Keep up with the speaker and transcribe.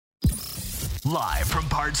Live from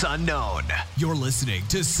parts unknown, you're listening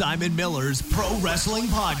to Simon Miller's Pro Wrestling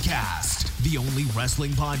Podcast, the only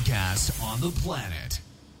wrestling podcast on the planet,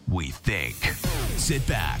 we think. Sit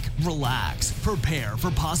back, relax, prepare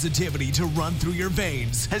for positivity to run through your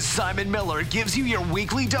veins as Simon Miller gives you your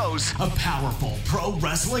weekly dose of powerful pro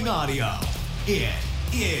wrestling audio. It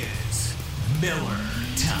is Miller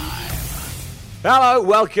Time. Hello,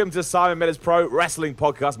 welcome to Simon Miller's Pro Wrestling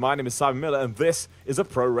Podcast. My name is Simon Miller, and this is a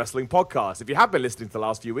pro wrestling podcast. If you have been listening to the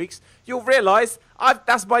last few weeks, you'll realise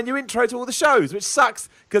that's my new intro to all the shows, which sucks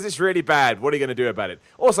because it's really bad. What are you going to do about it?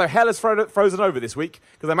 Also, hell has frozen over this week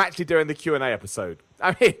because I'm actually doing the Q&A episode.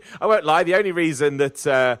 I mean, I won't lie, the only reason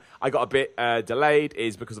that I got a bit delayed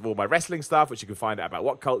is because of all my wrestling stuff, which you can find out about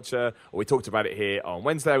What Culture, or we talked about it here on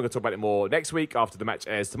Wednesday. We're going to talk about it more next week after the match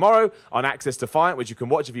airs tomorrow on Access Defiant, which you can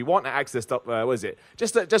watch if you want at Access. What is it?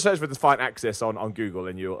 Just search for Defiant Access on Google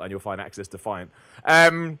and you'll find Access Defiant.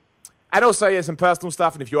 And also, yeah, some personal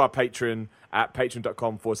stuff. And if you are a patron at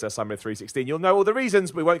patreon.com/Simon316, you'll know all the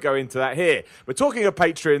reasons. We won't go into that here. But talking of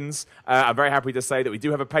patrons, I'm very happy to say that we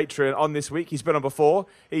do have a patron on this week. He's been on before.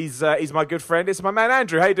 He's my good friend. It's my man,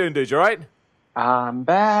 Andrew. How you doing, dude? You all right? I'm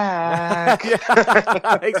back.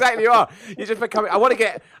 Exactly, you are. You're just becoming. I want to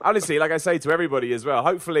get, honestly, like I say to everybody as well,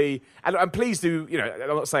 hopefully, and please do, I'm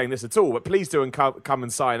not saying this at all, but please do come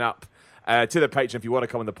and sign up to the Patreon if you want to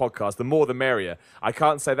come on the podcast. The more the merrier. I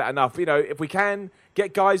can't say that enough. If we can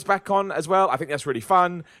get guys back on as well, I think that's really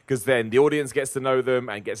fun because then the audience gets to know them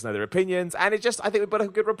and gets to know their opinions. And I think we've got a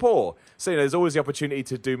good rapport. So, there's always the opportunity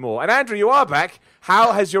to do more. And Andrew, you are back.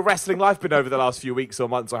 How has your wrestling life been over the last few weeks or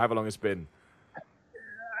months or however long it's been?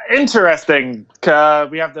 Interesting.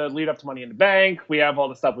 We have the lead up to Money in the Bank. We have all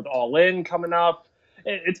the stuff with All In coming up.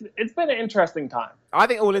 It's been an interesting time. I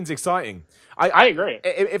think All In's exciting. I agree.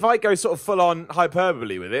 If I go sort of full on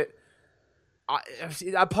hyperbole with it,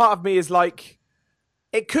 a part of me is like,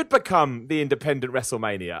 it could become the independent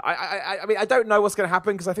WrestleMania. I mean, I don't know what's going to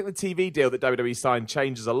happen because I think the TV deal that WWE signed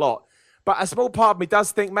changes a lot. But a small part of me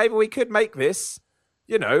does think maybe we could make this,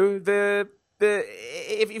 if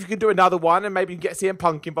you can do another one and maybe you can get CM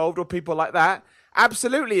Punk involved or people like that,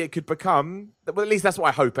 absolutely it could become, well, at least that's what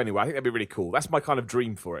I hope anyway. I think that'd be really cool. That's my kind of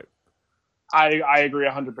dream for it. I agree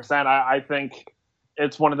 100%. I think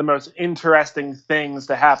it's one of the most interesting things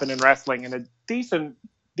to happen in wrestling in a decent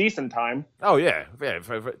time. Oh, yeah.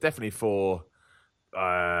 Definitely for...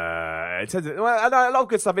 a lot of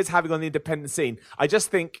good stuff is having on the independent scene. I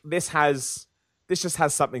just think this just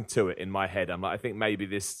has something to it in my head. I think maybe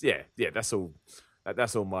this, that's all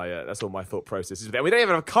my thought process is. We don't even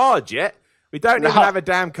have a card yet. We don't even have a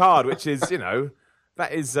damn card, which is,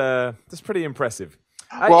 that's pretty impressive.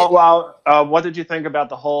 What did you think about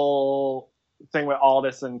the whole thing with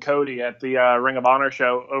Aldis and Cody at the Ring of Honor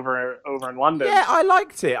show over in London? Yeah, I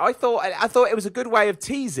liked it. I thought it was a good way of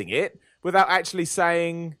teasing it without actually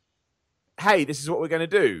saying, "Hey, this is what we're going to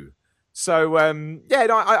do." So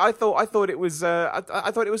I thought it was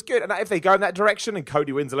good, and if they go in that direction and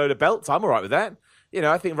Cody wins a load of belts, I'm all right with that.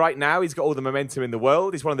 I think right now he's got all the momentum in the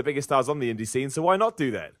world. He's one of the biggest stars on the indie scene, so why not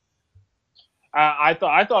do that? I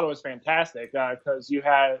thought it was fantastic because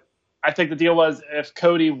I think the deal was if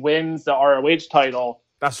Cody wins the ROH title,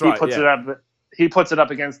 that's right. He puts it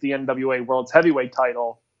up against the NWA World's Heavyweight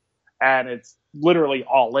title, and it's literally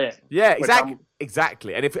All In. Yeah,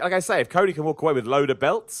 exactly. And if Cody can walk away with a load of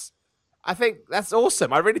belts, I think that's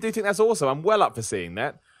awesome. I really do think that's awesome. I'm well up for seeing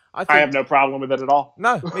that. I have no problem with it at all.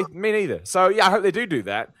 No, me neither. So, yeah, I hope they do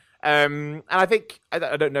that. And I think, I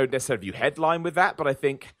don't know necessarily if you headline with that, but I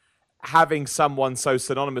think having someone so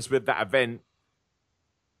synonymous with that event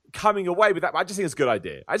coming away with that, I just think it's a good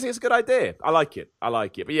idea. I like it.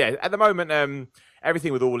 But, yeah, at the moment,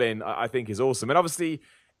 everything with All In, I think, is awesome. And obviously,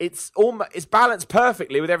 it's balanced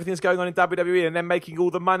perfectly with everything that's going on in WWE and then making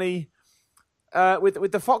all the money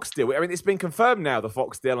with the Fox deal. I mean, it's been confirmed now, the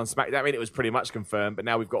Fox deal on SmackDown. I mean, it was pretty much confirmed, but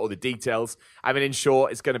now we've got all the details. I mean, in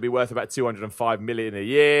short, it's going to be worth about $205 million a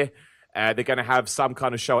year. They're going to have some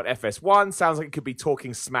kind of show at FS1. Sounds like it could be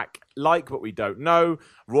Talking Smack-like, but we don't know.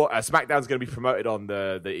 SmackDown's going to be promoted on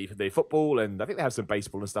the football, and I think they have some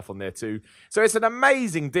baseball and stuff on there too. So it's an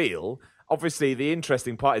amazing deal. Obviously, the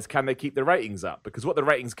interesting part is, can they keep the ratings up? Because what the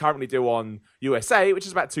ratings currently do on USA, which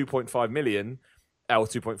is about 2.5 million, or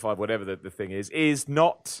 2.5, whatever the thing is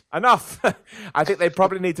not enough. I think they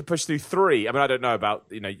probably need to push through 3. I mean, I don't know about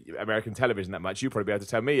American television that much. You'll probably be able to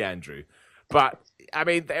tell me, Andrew. But, I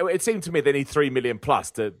mean, it seemed to me they need 3 million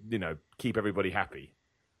plus to, keep everybody happy.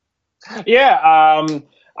 Yeah,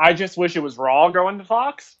 I just wish it was Raw going to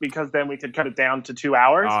Fox, because then we could cut it down to 2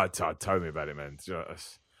 hours. Oh, tell me about it, man.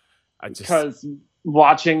 Because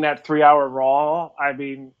watching that 3-hour Raw, I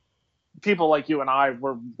mean, people like you and I,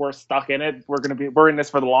 we're stuck in it. We're in this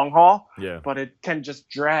for the long haul. Yeah. But it can just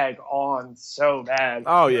drag on so bad.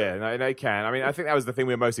 Oh yeah, no, it can. I mean, I think that was the thing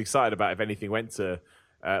we were most excited about. If anything went to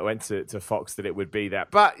Fox, that it would be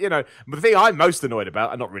that. But the thing I'm most annoyed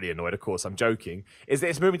about, I'm not really annoyed, of course, I'm joking, is that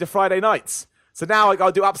it's moving to Friday nights. So now I got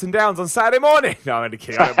to do ups and downs on Saturday morning. No, I'm only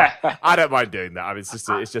kidding. I don't mind doing that. I mean,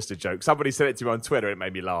 it's just a joke. Somebody said it to me on Twitter. It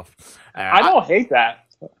made me laugh. I don't hate that.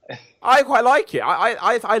 I quite like it.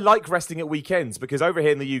 I like resting at weekends because over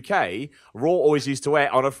here in the UK, Raw always used to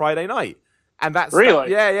air on a Friday night. And that's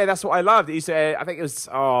really, that's what I loved. It used to air, I think it was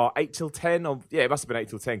 8 till 10, or it must have been 8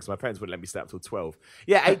 till 10 because my parents wouldn't let me stay up till 12.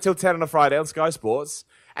 Yeah, 8 till 10 on a Friday on Sky Sports.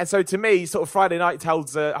 And so to me, sort of Friday night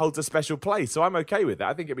holds a special place. So I'm okay with that.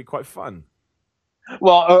 I think it'd be quite fun.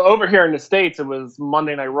 Well, over here in the States, it was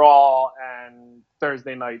Monday Night Raw and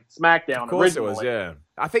Thursday Night SmackDown. Of course originally. It was, yeah.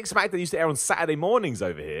 I think SmackDown used to air on Saturday mornings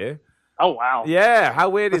over here. Oh wow! Yeah, how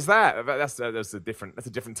weird is that? That's a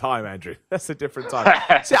different time, Andrew. That's a different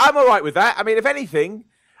time. See, I'm all right with that. I mean, if anything,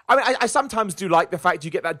 I sometimes do like the fact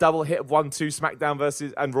you get that double hit of 1-2 SmackDown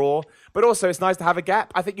versus and Raw, but also it's nice to have a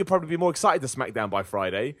gap. I think you'll probably be more excited to SmackDown by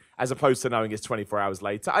Friday as opposed to knowing it's 24 hours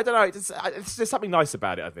later. I don't know. It's just something nice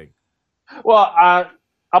about it, I think. Well,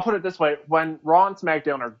 I'll put it this way: when Raw and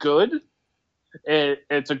SmackDown are good,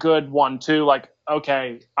 it's a good 1-2. Like,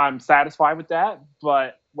 okay, I'm satisfied with that,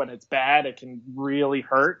 but when it's bad, it can really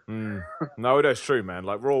hurt. No, that's true, man.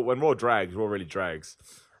 Like when Raw drags, Raw really drags.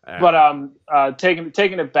 But taking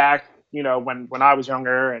it back, when I was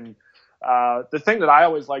younger, and the thing that I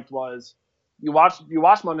always liked was you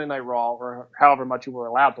watch Monday Night Raw, or however much you were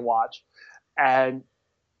allowed to watch, and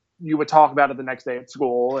you would talk about it the next day at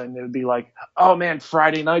school, and it would be like, oh man,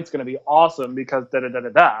 Friday night's going to be awesome because da da da da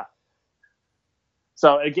da.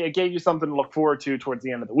 So it gave you something to look forward to towards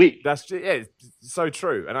the end of the week. That's so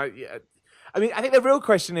true. And I mean, I think the real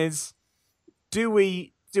question is, do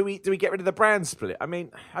we get rid of the brand split? I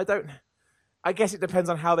mean, I guess it depends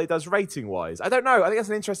on how they does rating wise. I don't know. I think that's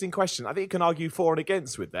an interesting question. I think you can argue for and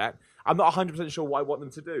against with that. I'm not 100% sure what I want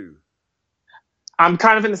them to do. I'm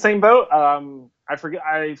kind of in the same boat. I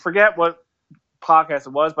forget what podcast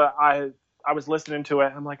it was, but I was listening to it.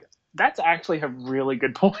 And I'm like, that's actually a really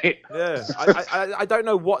good point. Yeah, I don't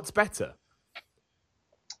know what's better.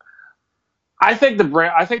 I think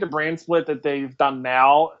the brand split that they've done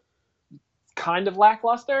now kind of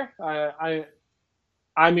lackluster.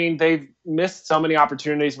 I mean, they've missed so many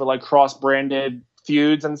opportunities for like cross-branded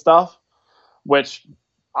feuds and stuff, which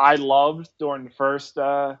I loved during the first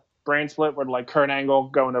brand split, where like Kurt Angle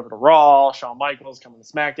going over to Raw, Shawn Michaels coming to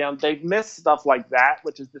SmackDown. They've missed stuff like that,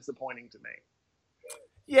 which is disappointing to me.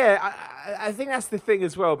 Yeah, I think that's the thing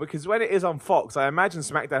as well, because when it is on Fox, I imagine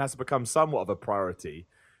SmackDown has to become somewhat of a priority.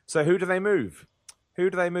 So who do they move? Who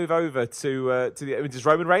do they move over to does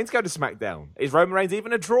Roman Reigns go to SmackDown? Is Roman Reigns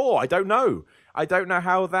even a draw? I don't know. I don't know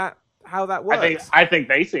how that works. I think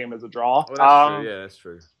they see him as a draw. Well, that's true. Yeah, that's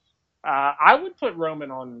true. I would put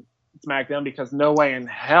Roman on SmackDown because no way in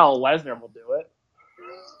hell Lesnar will do it.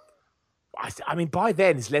 I mean, by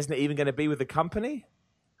then, is Lesnar even going to be with the company?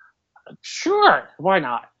 Sure, why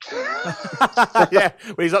not? Yeah,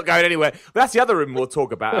 well, he's not going anywhere. But that's the other rumor we'll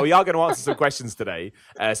talk about. We are going to answer some questions today,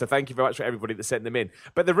 so thank you very much for everybody that sent them in.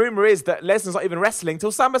 But the rumor is that Lesnar's not even wrestling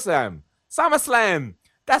till SummerSlam. SummerSlam!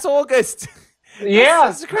 That's August! Yeah.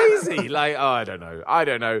 That's crazy. Like, oh, I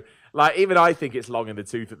don't know. Like, even I think it's long in the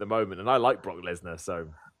tooth at the moment, and I like Brock Lesnar, so...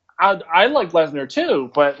 I like Lesnar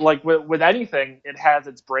too, but like with anything, it has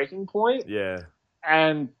its breaking point. Yeah.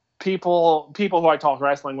 And people who I talk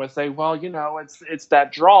wrestling with say, well, it's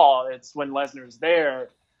that draw. It's when Lesnar's there.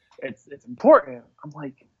 It's important. I'm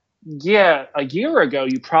like, yeah, a year ago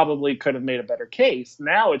you probably could have made a better case.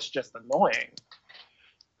 Now it's just annoying.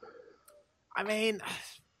 I mean,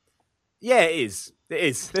 yeah, it is. It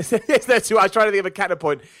is. There's I was trying to think of a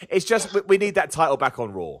counterpoint. It's just we need that title back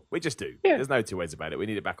on Raw. We just do. Yeah. There's no two ways about it. We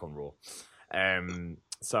need it back on Raw. I mean,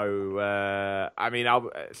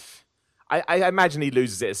 I imagine he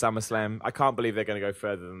loses it at SummerSlam. I can't believe they're going to go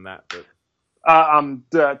further than that.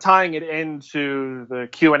 But tying it into the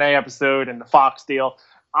Q&A episode and the Fox deal,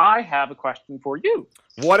 I have a question for you.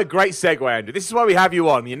 What a great segue, Andrew. This is why we have you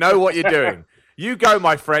on. You know what you're doing. You go,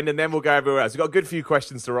 my friend, and then we'll go everywhere else. We've got a good few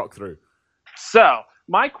questions to rock through. So,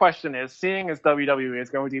 my question is, seeing as WWE is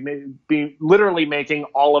going to be literally making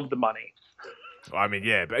all of the money. I mean,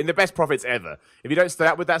 yeah, but in the best profits ever. If you don't stay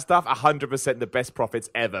up with that stuff, 100% the best profits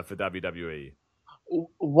ever for WWE.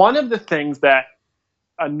 One of the things that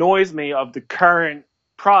annoys me of the current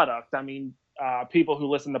product, I mean, people who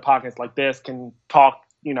listen to podcasts like this can talk,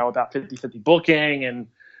 about 50-50 booking and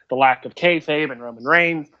the lack of kayfabe and Roman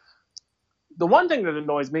Reigns. The one thing that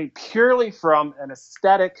annoys me purely from an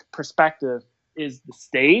aesthetic perspective is the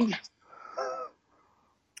stage.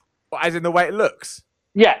 Well, as in the way it looks?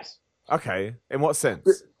 Yes. Okay. In what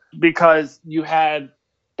sense? Because you had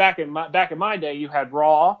back in my day, you had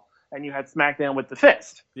Raw and you had SmackDown with the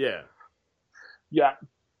Fist. Yeah. Yeah.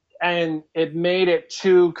 And it made it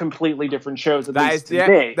two completely different shows.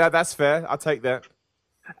 That's fair. I'll take that.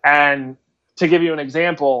 And to give you an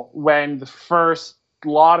example, when the first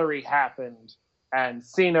lottery happened and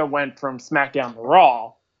Cena went from SmackDown to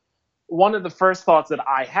Raw, one of the first thoughts that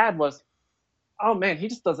I had was, oh man, he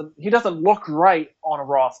doesn't look right on a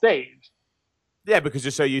Raw stage. Yeah, because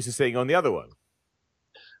you're so used to seeing on the other one.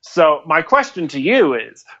 So my question to you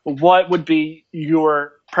is, what would be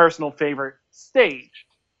your personal favorite stage?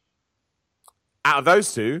 Out of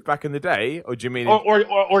those two, back in the day, or do you mean...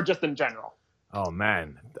 Or just in general? Oh,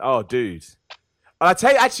 man. Oh, dude. I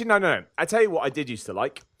tell you, actually, no. I tell you what I did used to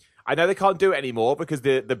like. I know they can't do it anymore because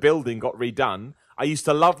the building got redone. I used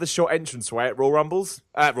to love the short entranceway at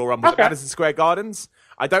at Madison Square Gardens.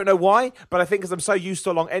 I don't know why, but I think because I'm so used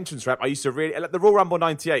to a long entrance ramp, I used to really... Like the Royal Rumble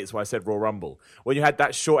 98 is why I said Royal Rumble. When you had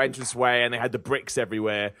that short entranceway and they had the bricks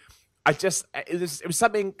everywhere. It was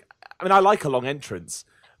something... I mean, I like a long entrance,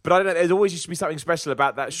 but I don't know, there's always used to be something special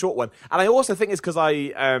about that short one. And I also think it's because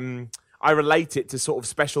I relate it to sort of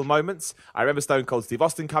special moments. I remember Stone Cold Steve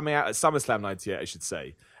Austin coming out at SummerSlam 98, I should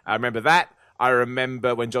say. I remember that. I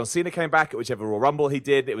remember when John Cena came back at whichever Royal Rumble he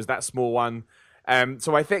did. It was that small one.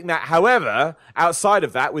 So I think that, however, outside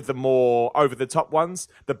of that, with the more over-the-top ones,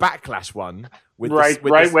 the Backlash one... with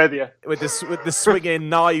the swinging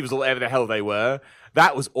knives or whatever the hell they were...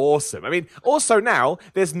 That was awesome. I mean, also now,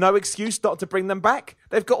 there's no excuse not to bring them back.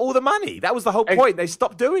 They've got all the money. That was the whole point. They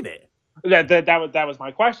stopped doing it. That was my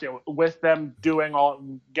question. With them getting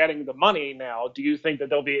the money now, do you think that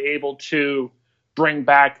they'll be able to bring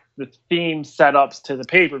back the theme setups to the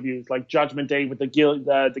pay-per-views, like Judgment Day with the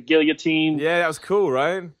guillotine? Yeah, that was cool,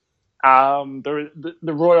 right? The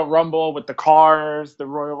Royal Rumble with the cars, the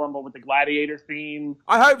Royal Rumble with the Gladiator theme.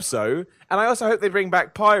 I hope so. And I also hope they bring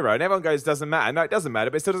back Pyro. And everyone goes, doesn't matter. No, it doesn't matter,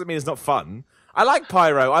 but it still doesn't mean it's not fun. I like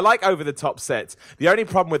Pyro. I like over-the-top sets. The only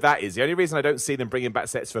problem with that is, the only reason I don't see them bringing back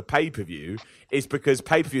sets for pay-per-view is because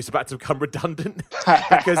pay-per-view is about to become redundant.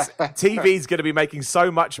 Because TV's going to be making so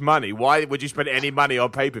much money. Why would you spend any money on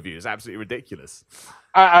pay-per-view? It's absolutely ridiculous.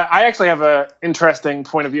 I actually have an interesting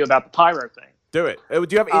point of view about the Pyro thing. Do it. Do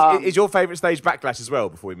you have? Is your favorite stage Backlash as well?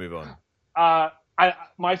 Before we move on,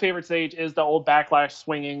 my favorite stage is the old Backlash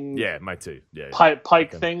swinging. Yeah, mine too. Yeah,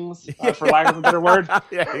 pike things, for lack of a better word.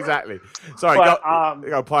 Yeah, exactly. Sorry,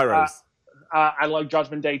 go Pyros. I love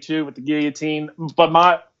Judgment Day too with the guillotine,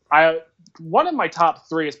 but one of my top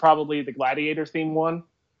three is probably the Gladiator theme one.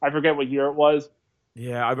 I forget what year it was.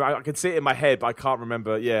 Yeah, I can see it in my head, but I can't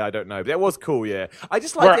remember. Yeah, I don't know. But it was cool. Yeah, I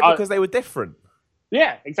just liked it because they were different.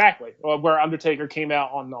 Yeah, exactly. Where Undertaker came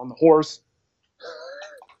out on the horse.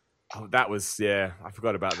 Oh, that was, I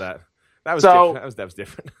forgot about that. That was different. That was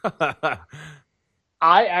different.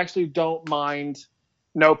 I actually don't mind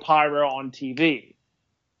no pyro on TV.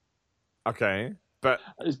 Okay, but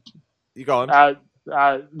you go on.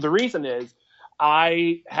 The reason is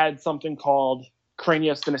I had something called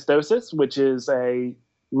craniosynostosis, which is a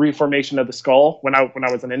reformation of the skull when I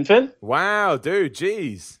was an infant. Wow, dude,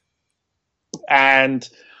 jeez. And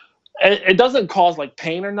it doesn't cause like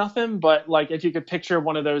pain or nothing, but like if you could picture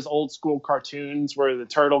one of those old school cartoons where the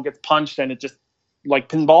turtle gets punched and it just like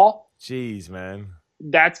pinball. Jeez, man.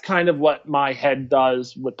 That's kind of what my head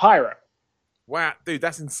does with pyro. Wow, dude,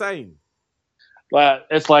 that's insane.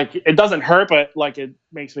 It's like it doesn't hurt, but like it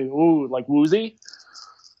makes me woozy.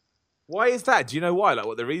 Why is that? Do you know why? Like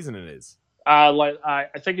what the reasoning is? I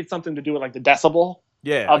think it's something to do with like the decibel.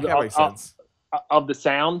 Yeah, that makes sense. Of the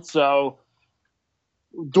sound. So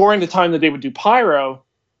during the time that they would do pyro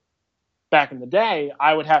back in the day,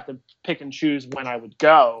 I would have to pick and choose when I would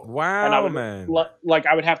go. Wow, and I would, man. Like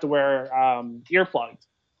I would have to wear earplugs.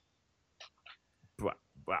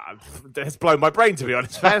 Wow, that's blown my brain, to be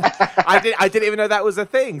honest, man. I didn't even know that was a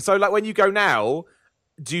thing. So like when you go now,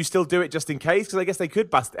 do you still do it just in case? Because I guess they could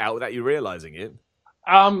bust it out without you realizing it.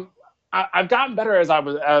 I've gotten better as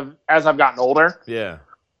I've gotten older. Yeah.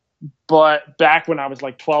 But back when I was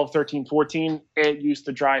like 12, 13, 14, it used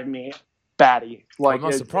to drive me batty. Like, I'm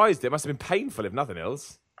not surprised. It must have been painful, if nothing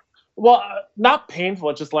else. Well, not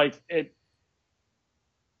painful. It's just like it.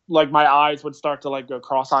 Like my eyes would start to like go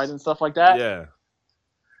cross-eyed and stuff like that. Yeah.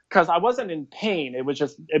 Because I wasn't in pain. It was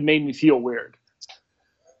just it made me feel weird.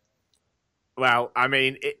 Well, I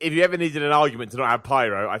mean, if you ever needed an argument to not have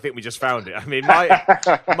pyro, I think we just found it. I mean,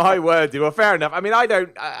 my word, well, fair enough. I mean, I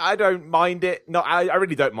don't mind it. No, I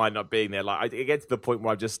really don't mind not being there. Like, it gets to the point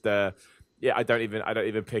where I'm just, I don't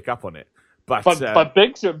even pick up on it. But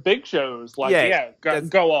big shows, like,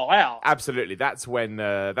 go all out. Absolutely, that's when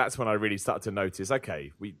I really start to notice.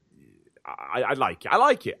 Okay, I like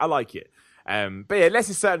it. But yeah, less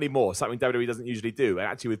is certainly more. Something WWE doesn't usually do, and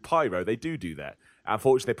actually with pyro, they do that.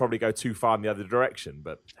 Unfortunately, they probably go too far in the other direction.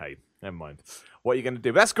 But hey, never mind. What are you going to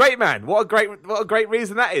do? But that's great, man. What a great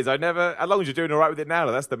reason that is. As long as you're doing all right with it now,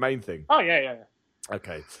 that's the main thing. Oh yeah.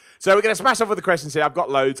 Okay, so we're going to smash off with the questions here. I've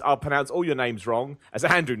got loads. I'll pronounce all your names wrong, as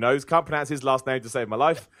Andrew knows. Can't pronounce his last name to save my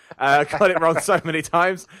life. Got it wrong so many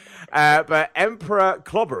times. But Emperor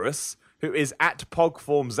Clobberus, who is at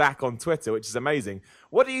PogFormZach on Twitter, which is amazing.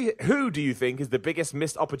 Who do you think is the biggest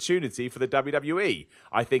missed opportunity for the WWE?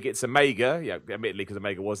 I think it's Omega. Yeah, admittedly, because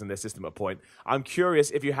Omega was in their system at a point. I'm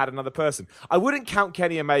curious if you had another person. I wouldn't count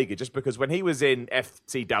Kenny Omega just because when he was in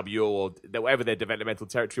FCW or whatever their developmental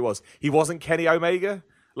territory was, he wasn't Kenny Omega.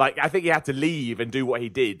 Like, I think he had to leave and do what he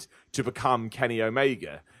did to become Kenny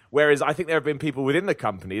Omega. Whereas I think there have been people within the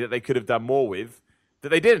company that they could have done more with that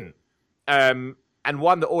they didn't. And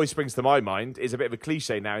one that always springs to my mind is a bit of a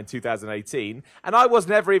cliche now in 2018. And I was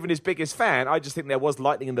never even his biggest fan. I just think there was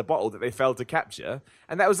lightning in the bottle that they failed to capture.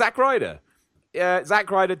 And that was Zack Ryder.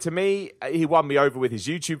 Zack Ryder, to me, he won me over with his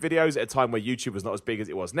YouTube videos at a time where YouTube was not as big as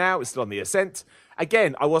it was now. It's still on the ascent.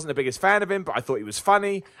 Again, I wasn't the biggest fan of him, but I thought he was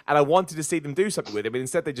funny. And I wanted to see them do something with him. And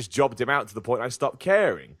instead, they just jobbed him out to the point I stopped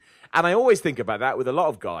caring. And I always think about that with a lot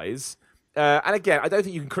of guys. And again, I don't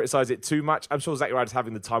think you can criticize it too much. I'm sure Zack Ryder's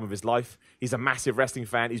having the time of his life. He's a massive wrestling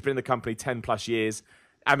fan. He's been in the company 10 plus years.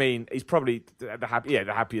 I mean, he's probably the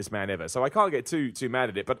happiest man ever. So I can't get too mad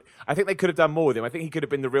at it. But I think they could have done more with him. I think he could have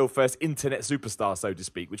been the real first internet superstar, so to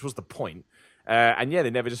speak, which was the point. And yeah, they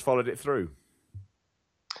never just followed it through.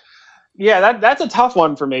 Yeah, that's a tough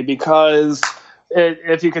one for me because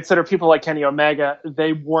if you consider people like Kenny Omega,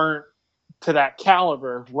 they weren't to that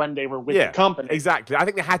caliber when they were with the company. Exactly. I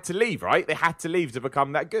think they had to leave, right? They had to leave to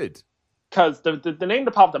become that good. Because the name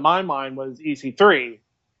that popped in my mind was EC3.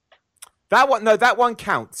 That one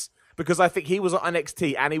counts because I think he was on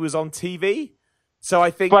NXT and he was on TV. So I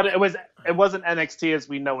think, but it wasn't NXT as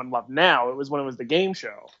we know and love now. It was when it was the game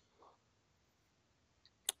show.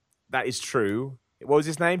 That is true. What was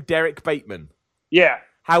his name? Derek Bateman. Yeah.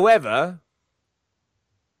 However,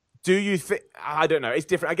 do you think? I don't know. It's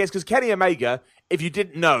different, I guess, because Kenny Omega, if you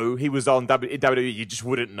didn't know he was on WWE, you just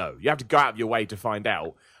wouldn't know. You have to go out of your way to find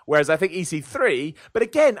out. Whereas I think EC3, but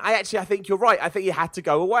again, I think you're right. I think he had to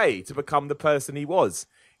go away to become the person he was.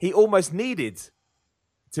 He almost needed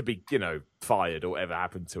to be, fired or whatever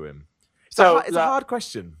happened to him. So it's a hard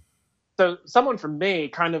question. So someone from me,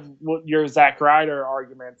 kind of your Zack Ryder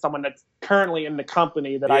argument, someone that's currently in the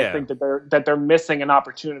company that I think that they're missing an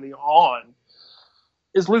opportunity on,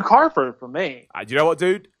 is Luke Harper for me. Do you know what,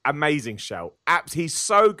 dude? Amazing shout. He's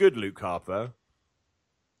so good, Luke Harper.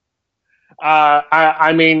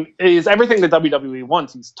 I mean, he's everything that WWE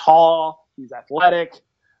wants. He's tall. He's athletic.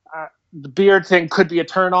 The beard thing could be a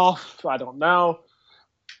turnoff. I don't know.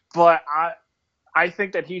 But I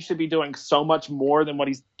think that he should be doing so much more than what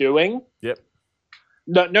he's doing. Yep.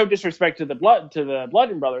 No disrespect to the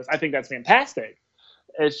Bludgeon Brothers. I think that's fantastic.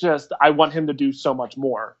 It's just I want him to do so much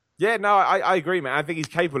more. Yeah, no, I agree, man. I think he's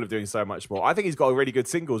capable of doing so much more. I think he's got a really good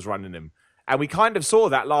singles run in him. And we kind of saw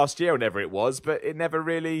that last year, whenever it was, but it never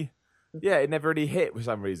really hit for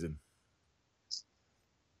some reason.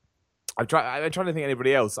 I'm trying to think of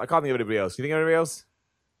anybody else. I can't think of anybody else. Can you think of anybody else?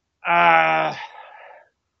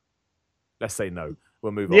 Let's say no.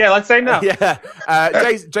 We'll move on. Yeah, let's say no.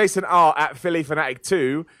 Jason R. at Philly Fanatic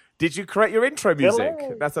 2. Did you correct your intro music?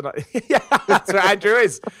 Hello. That's what Andrew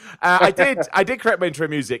is. I did correct my intro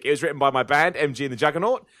music. It was written by my band, MG and the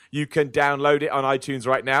Juggernaut. You can download it on iTunes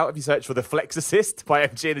right now if you search for the Flex Assist by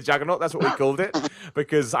MG and the Juggernaut. That's what we called it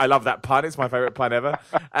because I love that pun. It's my favorite pun ever.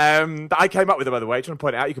 That I came up with it, by the way. Trying to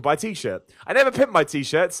point it out, you can buy a T-shirt. I never pimp my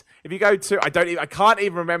T-shirts. If you go to, I can't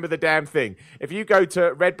even remember the damn thing. If you go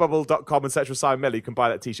to redbubble.com and search for Simon Miller, you can buy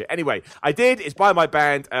that T-shirt. Anyway, I did. It's by my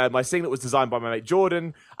band. My singlet was designed by my mate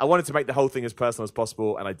Jordan. I wanted to make the whole thing as personal as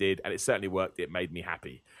possible, and I did, and it certainly worked. It made me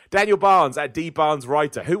happy. Daniel Barnes at D Barnes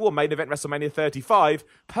Writer, who will main event WrestleMania 35.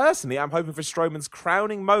 Personally, I'm hoping for Strowman's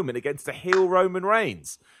crowning moment against the heel Roman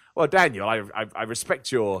Reigns. Well, Daniel, I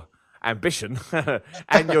respect your ambition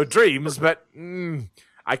and your dreams, but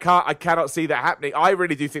I cannot see that happening. I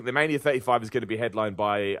really do think the Mania 35 is going to be headlined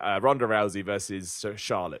by Ronda Rousey versus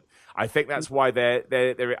Charlotte. I think that's why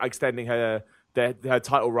they're extending her her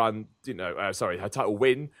title run, her title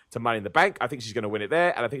win to Money in the Bank. I think she's going to win it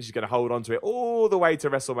there, and I think she's going to hold on to it all the way to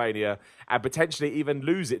WrestleMania and potentially even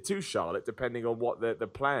lose it to Charlotte, depending on what the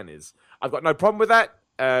plan is. I've got no problem with that.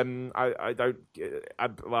 I don't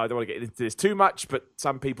want to get into this too much, but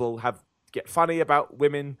some people get funny about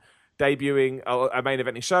women debuting or main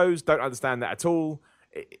eventing shows. Don't understand that at all.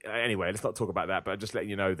 Anyway, let's not talk about that, but I'm just letting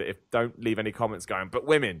you know that don't leave any comments going, but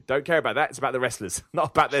women, don't care about that. It's about the wrestlers, not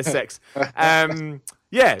about their sex.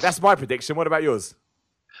 Yeah, that's my prediction. What about yours?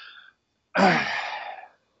 I'm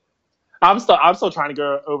still trying to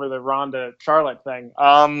go over the Ronda Charlotte thing.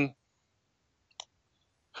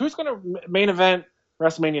 Who's going to main event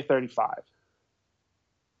WrestleMania 35?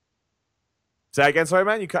 Say again, sorry,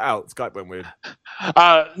 man. You cut out. Skype went weird.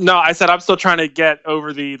 No, I said I'm still trying to get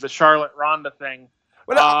over the Charlotte Ronda thing.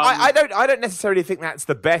 Well, I don't necessarily think that's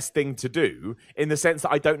the best thing to do in the sense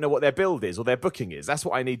that I don't know what their build is or their booking is. That's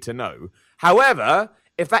what I need to know. However,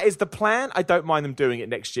 if that is the plan, I don't mind them doing it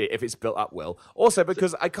next year if it's built up well. Also,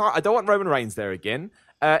 because I don't want Roman Reigns there again.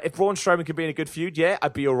 If Braun Strowman could be in a good feud, yeah,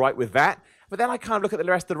 I'd be all right with that. But then I kind of look at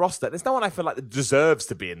the rest of the roster. There's no one I feel like that deserves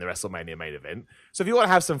to be in the WrestleMania main event. So if you want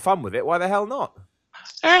to have some fun with it, why the hell not?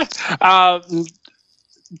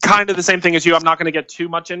 Kind of the same thing as you. I'm not going to get too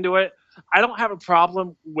much into it. I don't have a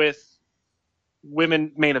problem with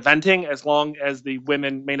women main eventing as long as the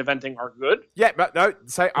women main eventing are good. Yeah, but no,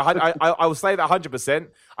 I will say that 100%.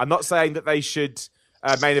 I'm not saying that they should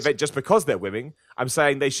main event just because they're women. I'm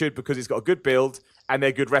saying they should because it's got a good build and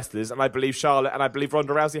they're good wrestlers. And I believe Charlotte and I believe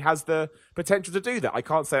Ronda Rousey has the potential to do that. I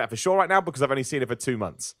can't say that for sure right now because I've only seen her for 2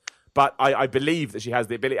 months. But I believe that she has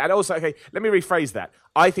the ability. And also, okay, let me rephrase that.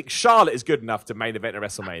 I think Charlotte is good enough to main event at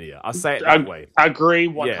WrestleMania. I'll say it that way. I agree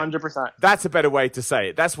 100%. Yeah. That's a better way to say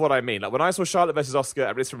it. That's what I mean. Like when I saw Charlotte versus Asuka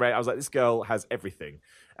at WrestleMania, I was like, this girl has everything.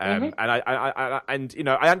 And I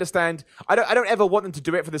understand. I don't ever want them to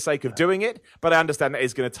do it for the sake of doing it, but I understand that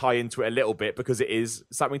it's going to tie into it a little bit because it is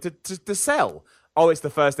something to sell. Oh, it's the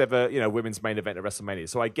first ever, women's main event at WrestleMania.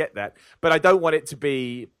 So I get that. But I don't want it to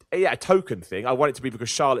be a token thing. I want it to be because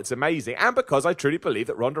Charlotte's amazing and because I truly believe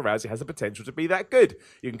that Ronda Rousey has the potential to be that good.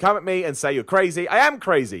 You can come at me and say you're crazy. I am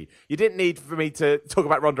crazy. You didn't need for me to talk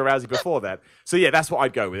about Ronda Rousey before that. So yeah, that's what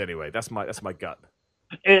I'd go with anyway. That's my gut.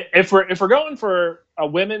 If we're going for a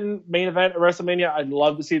women main event at WrestleMania, I'd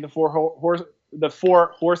love to see the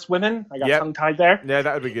four horsewomen. I got tongue tied there. Yeah,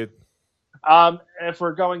 that would be good. If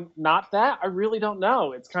we're going not that, I really don't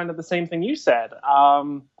know. It's kind of the same thing you said.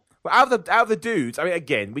 Well, out of the dudes, I mean,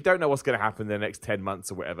 again, we don't know what's going to happen in the next 10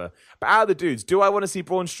 months or whatever. But out of the dudes, do I want to see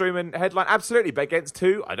Braun Strowman headline? Absolutely. But against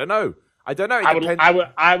who? I don't know. It depends.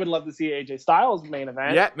 I would love to see AJ Styles main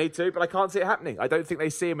event. Yeah, me too. But I can't see it happening. I don't think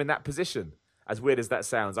they see him in that position. As weird as that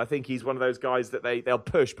sounds, I think he's one of those guys that they'll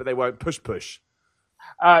push, but they won't push.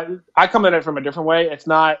 I come at it from a different way. It's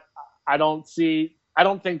not. I don't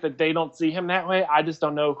think that they don't see him that way. I just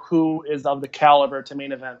don't know who is of the caliber to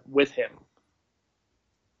main event with him.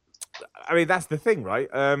 I mean, that's the thing, right?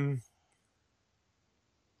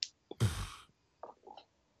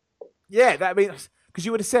 Yeah, because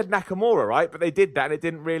you would have said Nakamura, right? But they did that, and it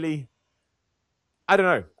didn't really. I don't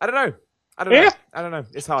know. Yeah. I don't know.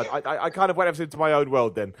 It's hard. I kind of went into my own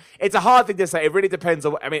world then. It's a hard thing to say. It really depends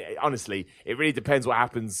on. I mean, honestly, it really depends what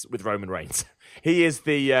happens with Roman Reigns. He is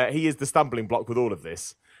the stumbling block with all of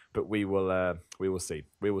this. But we will see.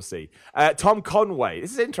 We will see. Tom Conway.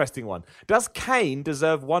 This is an interesting one. Does Kane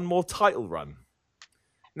deserve one more title run?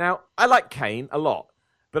 Now, I like Kane a lot,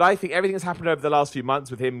 but I think everything that's happened over the last few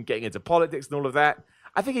months with him getting into politics and all of that,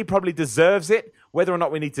 I think he probably deserves it. Whether or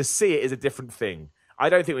not we need to see it is a different thing. I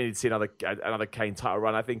don't think we need to see another Kane title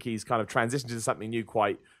run. I think he's kind of transitioned into something new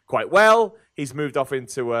quite well. He's moved off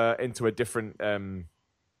into a different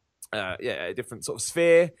a different sort of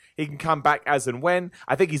sphere. He can come back as and when.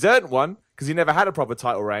 I think he's earned one because he never had a proper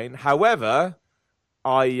title reign. However,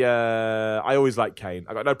 I always liked Kane.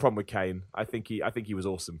 I got no problem with Kane. I think he was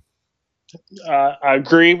awesome. I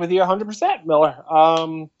agree with you 100%, Miller.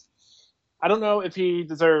 I don't know if he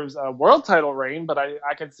deserves a world title reign, but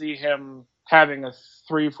I could see him having a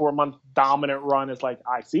 3-4 month dominant run as like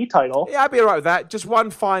IC title. Yeah, I'd be all right with that. Just one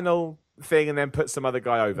final thing and then put some other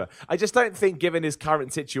guy over. I just don't think, given his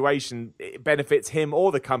current situation, it benefits him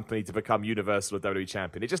or the company to become Universal or WWE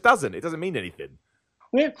champion. It just doesn't. It doesn't mean anything.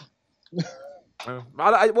 Yeah.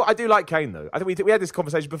 I do like Kane, though. I think we had this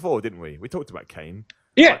conversation before, didn't we? We talked about Kane.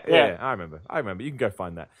 Yeah. I remember. You can go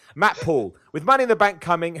find that. Matt Paul, with Money in the Bank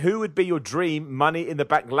coming, who would be your dream Money in the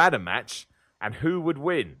Bank ladder match and who would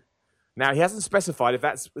win? Now, he hasn't specified if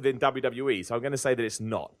that's within WWE, so I'm going to say that it's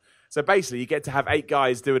not. So basically, you get to have 8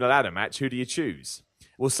 guys doing a ladder match. Who do you choose?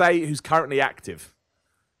 We'll say who's currently active.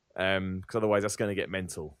 because otherwise that's going to get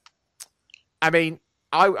mental. I mean,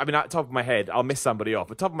 at the top of my head, I'll miss somebody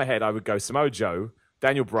off. At the top of my head, I would go Samoa Joe,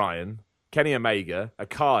 Daniel Bryan, Kenny Omega,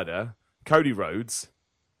 Okada, Cody Rhodes,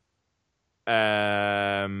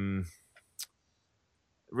 Rusev,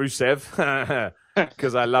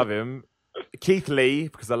 because I love him, Keith Lee,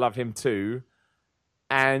 because I love him too,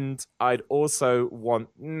 and I'd also want,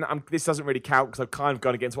 this doesn't really count because I've kind of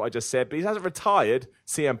gone against what I just said, but he hasn't retired,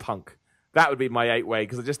 CM Punk. That would be my 8-way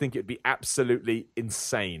because I just think it would be absolutely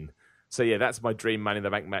insane. So, yeah, that's my dream Money in the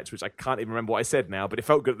Bank match, which I can't even remember what I said now, but it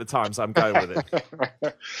felt good at the time, so I'm going with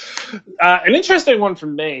it. An interesting one for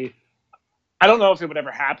me, I don't know if it would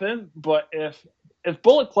ever happen, but if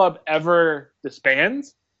Bullet Club ever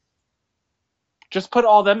disbands, just put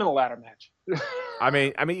all them in a ladder match. I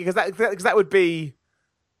mean, because that would be...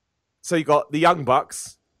 So you got the Young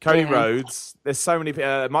Bucks, Cody Rhodes, there's so many...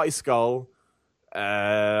 Marty Skull,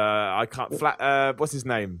 I can't... what's his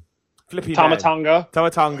name? Flippy Tama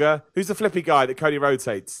Tonga. Who's the flippy guy that Cody Rhodes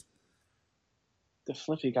hates? The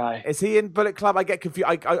flippy guy. Is he in Bullet Club? I get confused.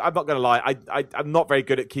 I'm not going to lie. I'm not very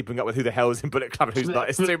good at keeping up with who the hell is in Bullet Club and who's not.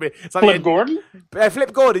 It's too many. Flip Gordon?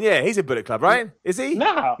 Flip Gordon, yeah. He's in Bullet Club, right? Is he?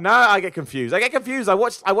 No. No, I get confused. I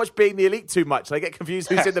watch Being the Elite too much. I get confused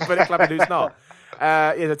who's in the Bullet Club and who's not.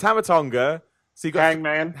 The Tama Tonga. So you got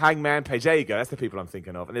Hangman, Page. There you go. That's the people I'm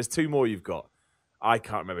thinking of. And there's two more you've got. I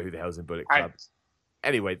can't remember who the hell's in Bullet Club.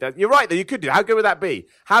 Anyway, you're right, though. You could do that. How good would that be?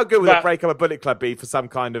 How good would a breakup of Bullet Club be for some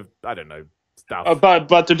kind of, I don't know, stuff?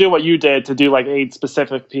 But to do what you did, to do like 8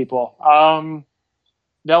 specific people.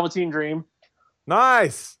 Velveteen Dream.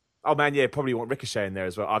 Nice. Oh, man, yeah, probably want Ricochet in there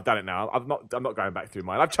as well. I've done it now. I'm not going back through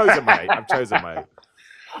mine. I've chosen my 8.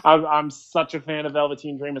 I'm such a fan of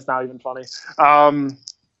Velveteen Dream. It's not even funny.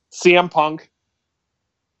 CM Punk.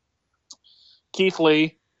 Keith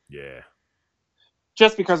Lee. Yeah.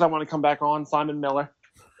 Just because I want to come back on, Simon Miller.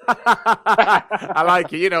 I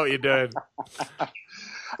like it. You know what you're doing.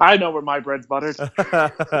 I know where my bread's buttered.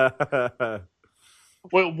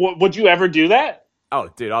 Would you ever do that? Oh,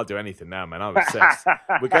 dude, I'll do anything now, man. I'm obsessed.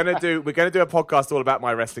 We're gonna do a podcast all about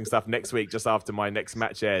my wrestling stuff next week, just after my next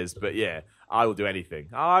match airs. But yeah, I will do anything.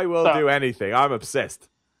 Do anything. I'm obsessed.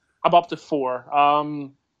 I'm up to 4.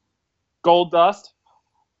 Gold Dust.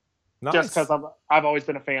 Nice. Just because I've always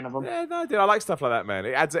been a fan of them. Yeah, no, dude, I like stuff like that, man.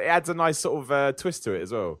 It adds a nice sort of twist to it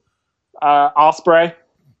as well. Ospreay.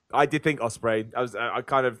 I did think Ospreay.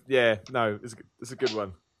 It's a good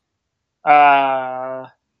one.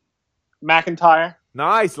 McIntyre.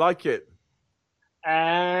 Nice, like it.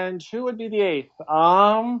 And who would be the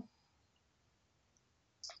 8th?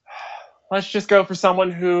 Let's just go for someone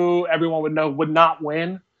who everyone would know would not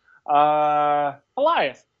win.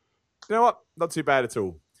 Elias. You know what? Not too bad at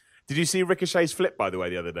all. Did you see Ricochet's flip, by the way,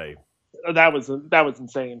 the other day? That was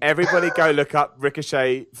insane. Everybody go look up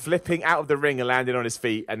Ricochet flipping out of the ring and landing on his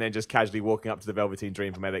feet and then just casually walking up to the Velveteen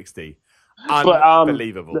Dream from NXT.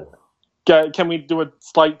 Unbelievable. Can we do a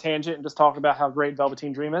slight tangent and just talk about how great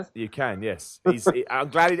Velveteen Dream is? You can, yes. I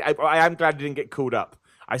am glad he didn't get called up.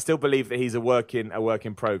 I still believe that he's a work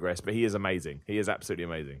in progress, but he is amazing. He is absolutely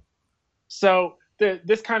amazing. So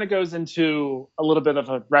this kind of goes into a little bit of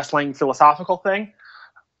a wrestling philosophical thing.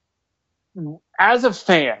 As a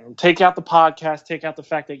fan, take out the podcast, take out the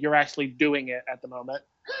fact that you're actually doing it at the moment.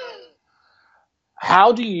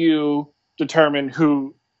 How do you determine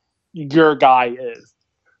who your guy is?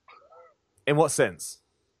 In what sense?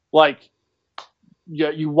 Like,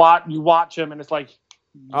 you watch him, and it's like,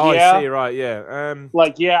 I see, right? Yeah.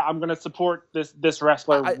 I'm going to support this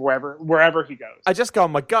wrestler wherever he goes. I just go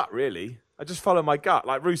on my gut, really. I just follow my gut,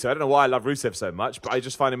 like Rusev. I don't know why I love Rusev so much, but I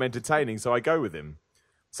just find him entertaining, so I go with him.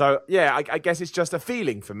 So, yeah, I guess it's just a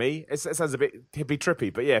feeling for me. It sounds a bit hippie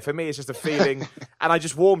trippy, but yeah, for me, it's just a feeling. And I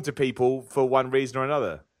just warm to people for one reason or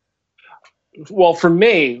another. Well, for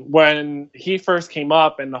me, when he first came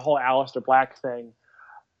up and the whole Aleister Black thing,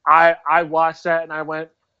 I watched that and I went,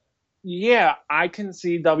 yeah, I can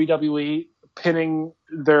see WWE pinning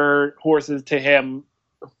their horses to him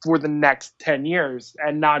for the next 10 years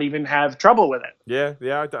and not even have trouble with it.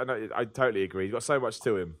 Yeah, I totally agree. He's got so much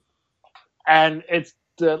to him. And it's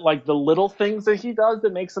the little things that he does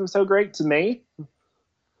that makes him so great to me.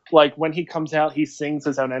 Like when he comes out, he sings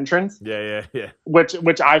his own entrance. Yeah.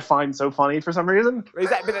 Which I find so funny for some reason.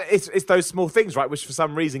 It's those small things, right, which for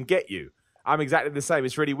some reason get you. I'm exactly the same.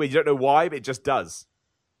 It's really weird. You don't know why, but it just does.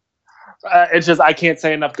 It's just I can't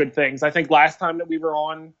say enough good things. I think last time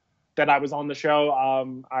that I was on the show,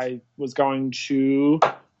 I was going to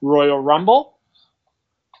Royal Rumble,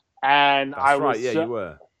 and you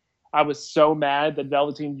were. I was so mad that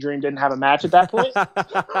Velveteen Dream didn't have a match at that point.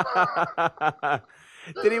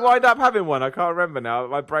 Did he wind up having one? I can't remember now.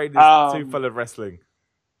 My brain is too full of wrestling.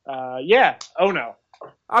 Yeah. Oh no.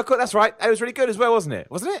 Oh, cool. That's right. It was really good as well, wasn't it?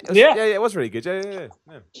 Wasn't it? Yeah. Yeah, it was really good. Yeah.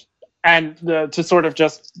 And to sort of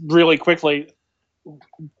just really quickly,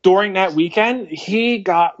 during that weekend, he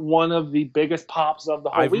got one of the biggest pops of the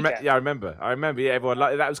whole weekend. I remember. Yeah, everyone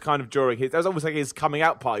that was kind of during that was almost like his coming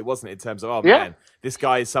out party, wasn't it? In terms of, man, this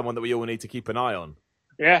guy is someone that we all need to keep an eye on.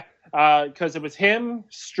 Yeah, because it was him,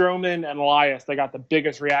 Strowman, and Elias. They got the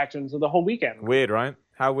biggest reactions of the whole weekend. Weird, right?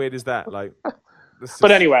 How weird is that? Like,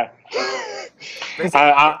 but anyway.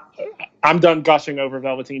 I'm done gushing over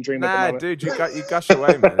Velveteen Dream at the moment. Dude, you gush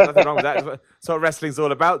away, man. There's nothing wrong with that. That's what wrestling's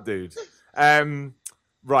all about, dude.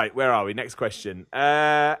 Right, where are we? Next question.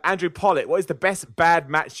 Andrew Pollitt, what is the best bad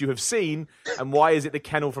match you have seen, and why is it the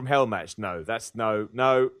Kennel from Hell match? No, that's no.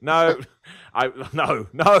 I'm not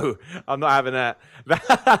having that.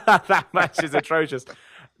 That match is atrocious.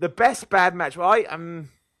 The best bad match. Well,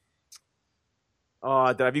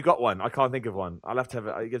 have you got one? I can't think of one. I'll have to have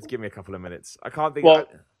it. You have to give me a couple of minutes. I can't think.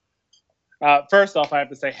 First off, I have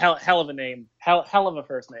to say, hell of a name, hell of a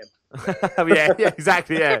first name. yeah,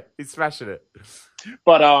 exactly. Yeah, he's smashing it.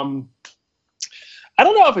 But I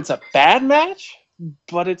don't know if it's a bad match,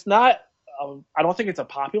 but it's not. I don't think it's a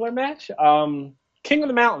popular match. King of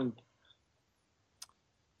the Mountain.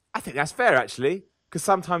 I think that's fair, actually, because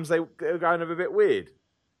sometimes they're kind of a bit weird.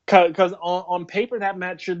 Because on paper, that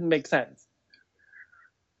match shouldn't make sense.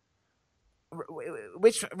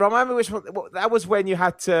 Remind me which one? That was when you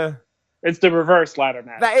had to. It's the reverse ladder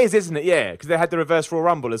match. That is, isn't it? Yeah, because they had the reverse Royal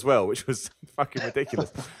Rumble as well, which was fucking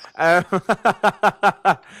ridiculous. Yeah.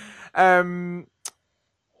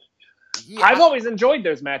 I've always enjoyed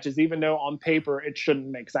those matches, even though on paper it shouldn't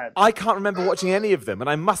make sense. I can't remember watching any of them, and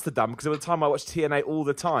I must have done because at the time I watched TNA all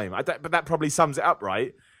the time. But that probably sums it up,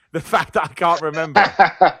 right? The fact that I can't remember.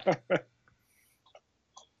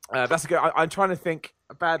 That's a good. I'm trying to think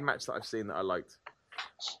a bad match that I've seen that I liked.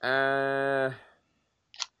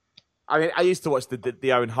 I mean, I used to watch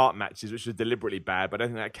the Owen Hart matches, which were deliberately bad, but I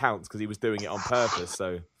don't think that counts because he was doing it on purpose.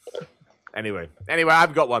 So, anyway,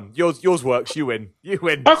 I've got one. Yours works. You win.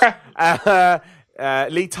 Okay.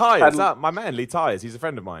 Lee Tyers, my man, Lee Tyers. He's a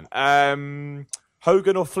friend of mine.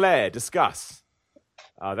 Hogan or Flair? Discuss.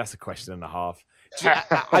 That's a question and a half.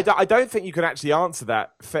 I don't think you can actually answer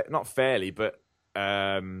that. Not fairly, but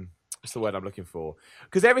what's the word I'm looking for?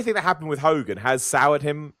 Because everything that happened with Hogan has soured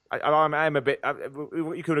him. I'm a bit.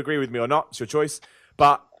 You can agree with me or not. It's your choice.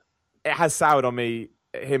 But it has soured on me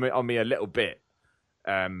a little bit.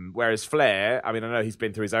 Whereas Flair, I mean, I know he's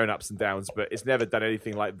been through his own ups and downs, but it's never done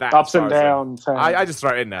anything like that. Ups and downs. I just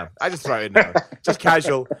throw it in now. just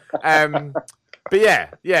casual. But yeah.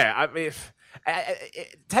 I mean,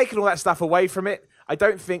 taking all that stuff away from it, I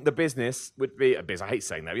don't think the business would be a business. I hate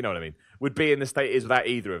saying that. You know what I mean? Would be in the state it is without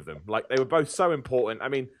either of them. Like, they were both so important. I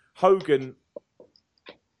mean, Hogan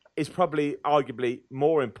is probably arguably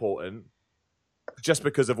more important just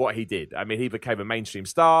because of what he did. I mean, he became a mainstream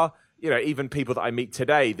star. You know, even people that I meet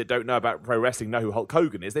today that don't know about pro wrestling know who Hulk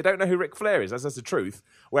Hogan is. They don't know who Ric Flair is. That's the truth.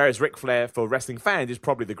 Whereas Ric Flair, for wrestling fans, is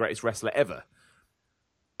probably the greatest wrestler ever.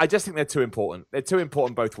 I just think they're too important. They're too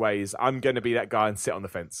important both ways. I'm going to be that guy and sit on the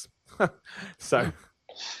fence. So...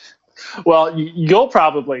 Well, you'll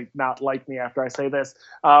probably not like me after I say this.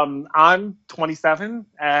 I'm 27,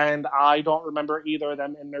 and I don't remember either of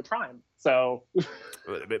them in their prime. So, dude,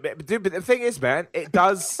 but the thing is, man, it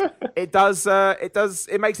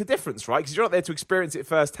makes a difference, right? Because you're not there to experience it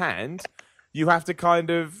firsthand. You have to kind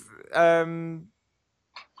of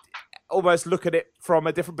almost look at it from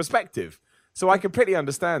a different perspective. So I completely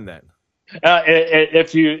understand that.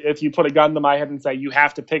 If you put a gun to my head and say you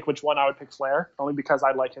have to pick which one, I would pick Flair, only because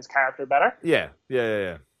I like his character better. Yeah.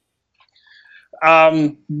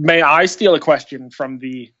 May I steal a question from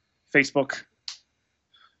the Facebook?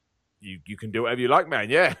 You can do whatever you like, man.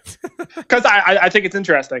 Yeah, because I think it's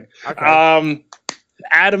interesting. Okay.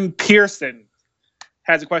 Adam Pearson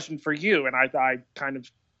has a question for you, and I kind of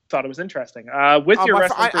thought it was interesting. I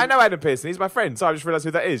know Adam Pearson. He's my friend, so I just realized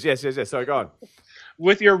who that is. Yes. Sorry, go on.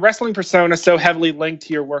 With your wrestling persona so heavily linked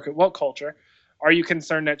to your work at Woke Culture, are you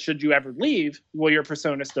concerned that should you ever leave, will your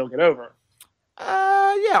persona still get over?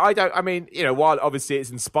 Yeah, I don't. I mean, you know, while obviously it's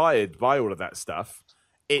inspired by all of that stuff,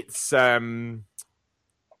 it's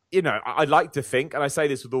you know, I like to think, and I say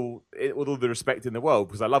this with all the respect in the world,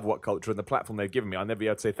 because I love What Culture and the platform they've given me. I'll never be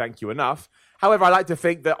able to say thank you enough. However, I like to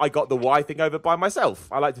think that I got the why thing over by myself.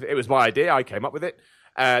 It was my idea. I came up with it.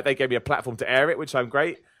 They gave me a platform to air it, which I'm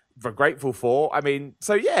grateful for. I mean,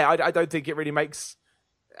 so yeah, I don't think it really makes.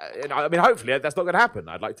 I mean, hopefully that's not going to happen.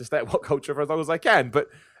 I'd like to stay at What Culture for as long as I can, but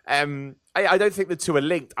I don't think the two are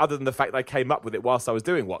linked, other than the fact that I came up with it whilst I was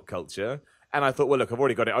doing What Culture. And I thought, well, look, I've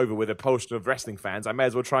already got it over with a portion of wrestling fans. I may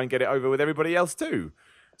as well try and get it over with everybody else too.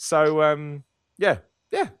 So, yeah,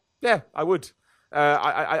 I would.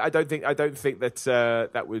 I don't think that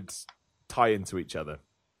that would tie into each other.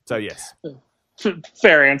 So yes.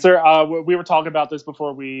 Fair answer. We were talking about this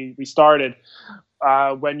before we started.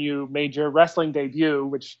 When you made your wrestling debut,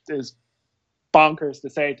 which is bonkers to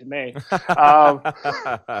say to me,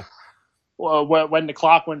 well, when the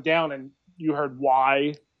clock went down and you heard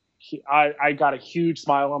why, I got a huge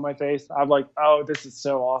smile on my face. I'm like, oh, this is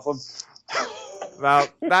so awesome. Well,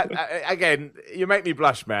 that again, you make me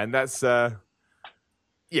blush, man. That's I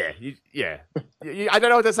don't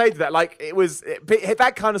know what to say to that. Like,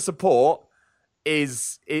 that kind of support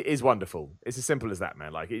is wonderful. It's as simple as that,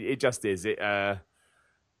 man. Like, it just is. I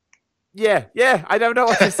don't know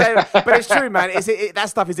what to say, but it's true, man. That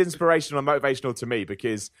stuff is inspirational and motivational to me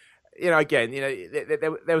because, again,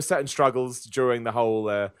 there were certain struggles during the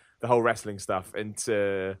whole wrestling stuff, and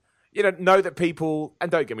know that people,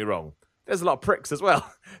 and don't get me wrong, there's a lot of pricks as well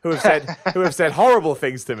who have said horrible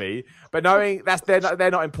things to me, but knowing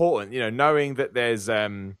they're not important. Knowing that there's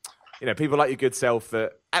people like your good self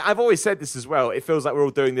that, and I've always said this as well, it feels like we're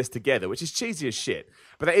all doing this together, which is cheesy as shit,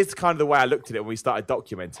 but that is kind of the way I looked at it when we started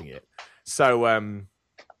documenting it. So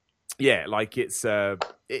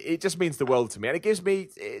it just means the world to me, and it gives me,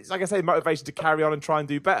 it's like I say, motivation to carry on and try and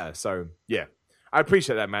do better. So yeah, I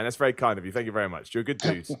appreciate that, man. That's very kind of you. Thank you very much. You're a good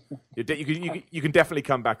dude. You can definitely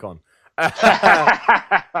come back on.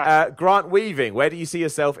 Grant Weaving, where do you see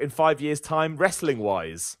yourself in 5 years' time,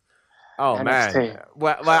 wrestling-wise? Oh, NXT. Man.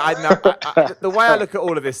 Well, the way I look at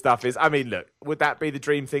all of this stuff is, I mean, look, would that be the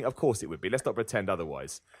dream thing? Of course it would be. Let's not pretend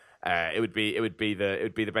otherwise. It would be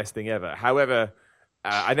the best thing ever. However,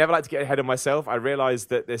 I never like to get ahead of myself. I realize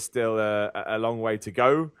that there's still a long way to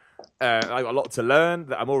go. I've got a lot to learn,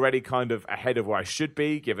 that I'm already kind of ahead of where I should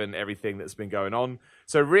be, given everything that's been going on.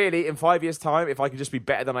 So really, in 5 years' time, if I can just be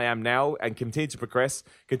better than I am now and continue to progress,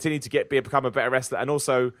 continue to become a better wrestler, and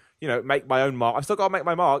also, make my own mark. I've still got to make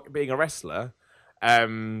my mark being a wrestler.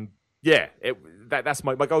 That's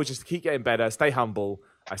my goal is just to keep getting better, stay humble.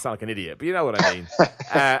 I sound like an idiot, but you know what I mean.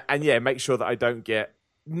 And make sure that I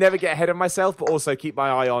never get ahead of myself, but also keep my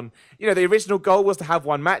eye on, the original goal was to have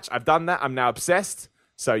one match. I've done that. I'm now obsessed.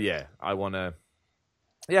 So yeah, I want to,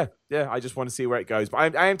 I just want to see where it goes.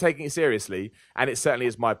 But I am taking it seriously, and it certainly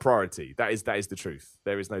is my priority. That is the truth.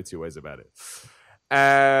 There is no two ways about it.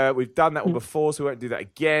 We've done that one before, so we won't do that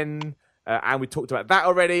again. And we talked about that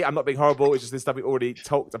already. I'm not being horrible. It's just this stuff we already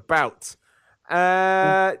talked about.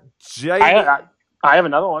 Jay, I have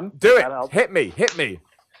another one. Do it. Hit me.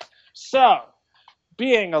 So,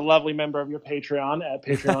 being a lovely member of your Patreon at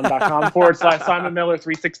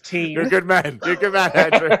patreon.com/SimonMiller316. You're a good man.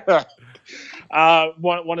 Andrew.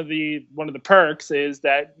 One of the perks is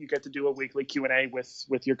that you get to do a weekly Q&A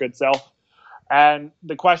with your good self. And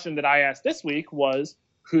the question that I asked this week was,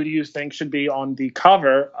 who do you think should be on the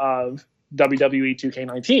cover of WWE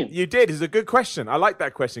 2K19? You did. It's a good question. I like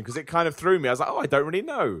that question because it kind of threw me. I was like, I don't really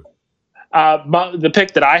know. The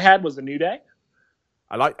pick that I had was the New Day.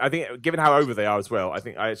 I think, given how over they are as well, I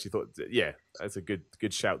actually thought, that's a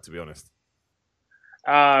good shout, to be honest.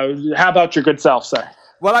 How about your good self, sir?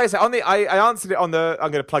 Well, like I said, I answered it on the.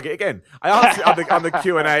 I'm going to plug it again. I answered it on the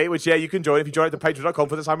Q&A, which you can join if you join at the patreon.com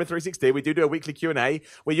for the Simon360. We do a weekly Q&A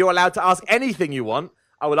where you're allowed to ask anything you want.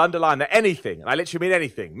 I will underline that, anything, and I literally mean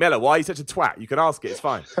anything. Miller, why are you such a twat? You can ask it. It's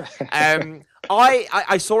fine.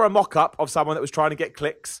 I saw a mock-up of someone that was trying to get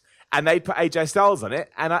clicks, and they put AJ Styles on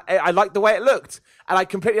it, and I liked the way it looked. And I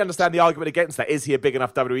completely understand the argument against that. Is he a big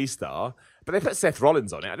enough WWE star? But they put Seth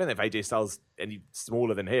Rollins on it. I don't know if AJ Styles any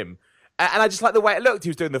smaller than him. And I just like the way it looked. He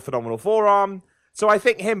was doing the phenomenal forearm. So I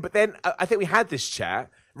think him, but then I think we had this chat.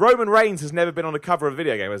 Roman Reigns has never been on the cover of a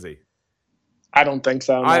video game, has he? I don't think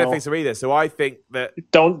so. No. I don't think so either. So I think that...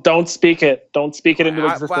 Don't speak it. Don't speak it into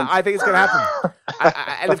existence. Well, I think it's going to happen.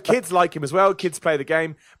 And if kids like him as well, kids play the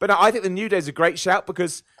game. But no, I think the New Day is a great shout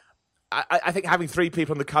because... I think having three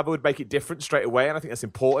people on the cover would make it different straight away, and I think that's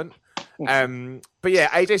important. But yeah,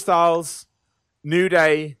 AJ Styles, New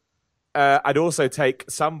Day. I'd also take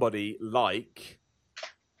somebody like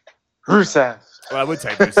Rusev. Well, I would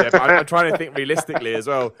take Rusev. But I'm trying to think realistically as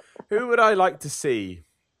well. Who would I like to see?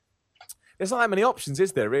 There's not that many options,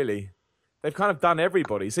 is there? Really? They've kind of done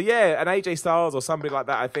everybody. So yeah, an AJ Styles or somebody like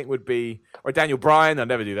that, I think would be, or Daniel Bryan. I'll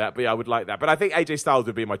never do that, but yeah, I would like that. But I think AJ Styles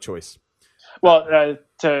would be my choice. Well,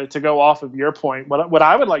 to go off of your point, what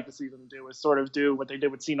I would like to see them do is sort of do what they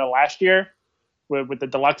did with Cena last year, with the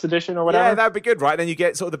deluxe edition or whatever. Yeah, that'd be good, right? Then you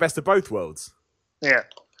get sort of the best of both worlds. Yeah.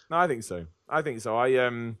 No, I think so.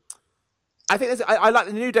 I think I like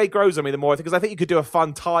the New Day grows on me the more, because I think you could do a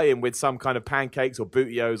fun tie-in with some kind of pancakes or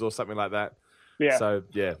bootios or something like that. Yeah. So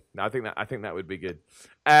yeah, I think that would be good.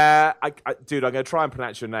 Dude, I'm going to try and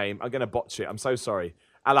pronounce your name. I'm going to botch it. I'm so sorry.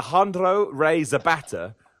 Alejandro Rey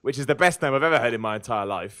Zapata, which is the best name I've ever heard in my entire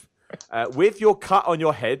life. With your cut on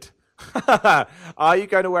your head, are you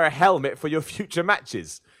going to wear a helmet for your future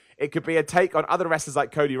matches? It could be a take on other wrestlers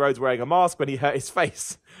like Cody Rhodes wearing a mask when he hurt his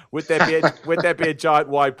face. Would there be a giant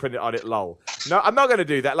wide printed on it? Lol. No, I'm not going to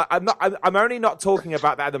do that. Like, I'm only not talking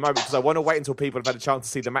about that at the moment because I want to wait until people have had a chance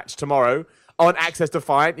to see the match tomorrow on Access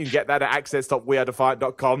Defiant. You can get that at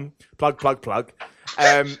access.wearedefiant.com. Plug.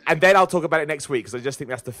 And then I'll talk about it next week because I just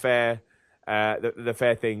think that's the fair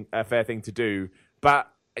thing to do.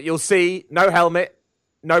 But you'll see, no helmet,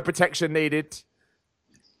 no protection needed.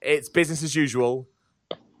 It's business as usual.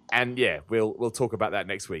 And yeah, we'll talk about that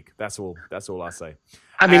next week. That's all I'll say.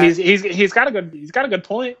 I mean, he's got a good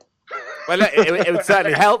point. Well, look, it would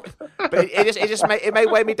certainly help, but it may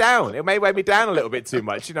weigh me down. It may weigh me down a little bit too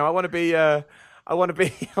much. You know, I want to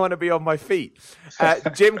be on my feet.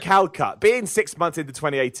 Jim Calcutt, being 6 months into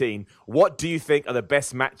 2018, what do you think are the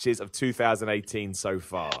best matches of 2018 so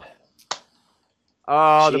far?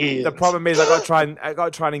 Oh, the problem is I got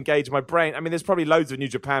to try and engage my brain. I mean, there's probably loads of New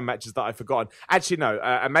Japan matches that I've forgotten. Actually, no.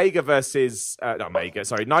 Omega versus not Omega.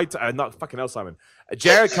 Sorry, not fucking hell, Simon.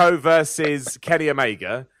 Jericho versus Kenny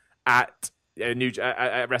Omega at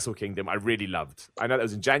Wrestle Kingdom. I really loved. I know that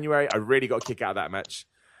was in January. I really got a kick out of that match.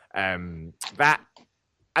 That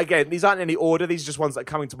again, these aren't in any order. These are just ones that are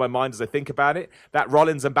coming to my mind as I think about it. That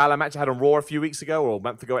Rollins and Balor match I had on Raw a few weeks ago or a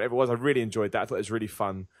month ago, whatever it was. I really enjoyed that. I thought it was really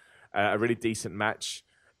fun. A really decent match.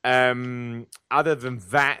 Other than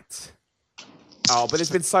that, but there's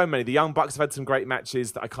been so many. The Young Bucks have had some great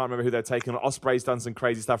matches that I can't remember who they're taking on. Ospreay's done some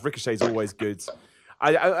crazy stuff. Ricochet's always good.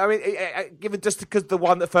 I mean, given just because the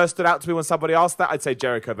one that first stood out to me when somebody asked that, I'd say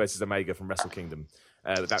Jericho versus Omega from Wrestle Kingdom.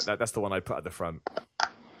 That's the one I'd put at the front.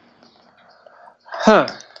 Huh.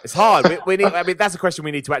 It's hard. We need. I mean, that's a question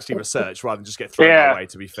we need to actually research rather than just get thrown away.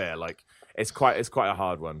 To be fair, like it's quite a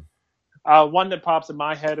hard one. One that pops in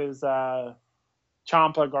my head is Ciampa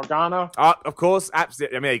Gargano. Of course,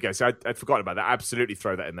 absolutely. I mean, there you go. So I'd forgotten about that. Absolutely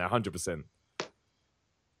throw that in there, 100%.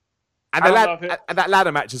 And that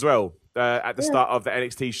ladder match as well at the start of the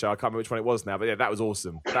NXT show. I can't remember which one it was now, but yeah, that was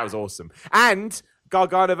awesome. That was awesome. And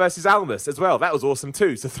Gargano versus Almas as well. That was awesome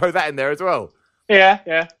too. So throw that in there as well.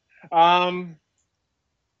 Yeah. I'm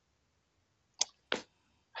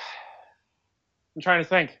trying to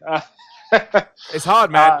think. It's hard,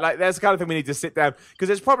 man. Like that's the kind of thing we need to sit down because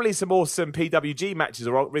there's probably some awesome PWG matches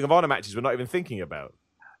or Ring of Honor matches we're not even thinking about.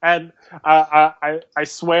 And I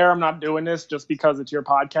swear I'm not doing this just because it's your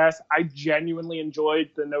podcast. I genuinely enjoyed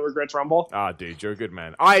the No Regrets Rumble. Dude, you're a good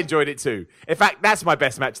man. I enjoyed it too. In fact, that's my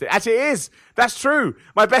best match. Actually, it is. That's true.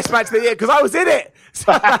 My best match of the year because I was in it.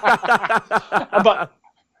 But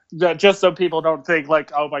just so people don't think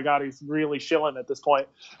like, oh my God, he's really shilling at this point.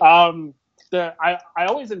 I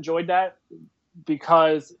always enjoyed that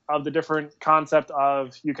because of the different concept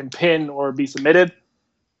of you can pin or be submitted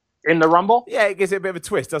in the Rumble. Yeah, it gives it a bit of a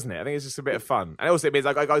twist, doesn't it? I think it's just a bit of fun. And also it means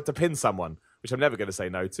I got to pin someone, which I'm never going to say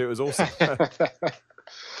no to. It was awesome.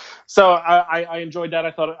 So I enjoyed that.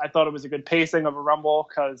 I thought it was a good pacing of a Rumble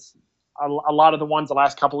because a lot of the ones the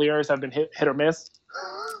last couple of years have been hit or miss.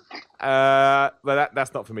 But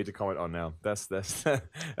that's not for me to comment on now. That's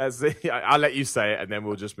I'll let you say it and then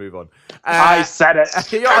we'll just move on. I said it.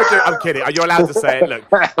 I'm kidding. You're allowed to say it. Look,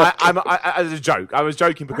 as a joke. I was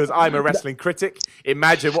joking because I'm a wrestling critic.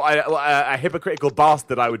 Imagine what a hypocritical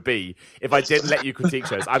bastard I would be if I didn't let you critique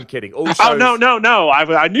shows. I'm kidding. All shows, no.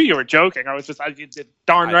 I knew you were joking. I was just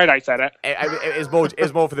right. I said it.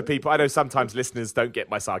 It's more for the people. I know sometimes listeners don't get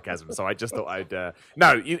my sarcasm, so I just thought I'd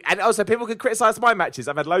and also people can criticize my matches.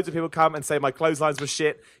 I've had loads of people come and say my clotheslines were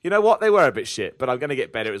shit. You know what? They were a bit shit, but I'm going to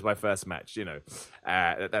get better. It was my first match, you know.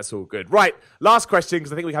 That's all good. Right, last question,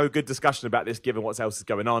 because I think we have a good discussion about this given what else is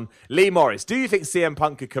going on. Lee Morris, do you think CM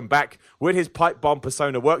Punk could come back? Would his pipe bomb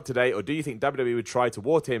persona work today, or do you think WWE would try to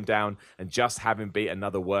water him down and just have him be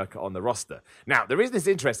another worker on the roster? Now, the reason it's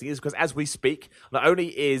interesting is because as we speak, not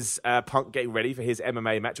only is Punk getting ready for his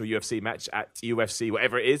MMA match or UFC match at UFC,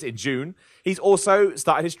 whatever it is, in June, he's also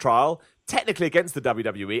started his trial technically against the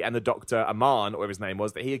WWE and the Dr. Aman, or whatever his name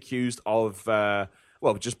was, that he accused of,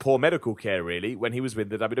 just poor medical care, really, when he was with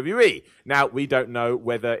the WWE. Now, we don't know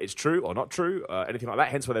whether it's true or not true, anything like that,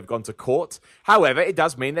 hence why they've gone to court. However, it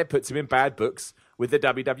does mean that puts him in bad books with the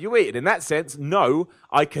WWE. And in that sense, no,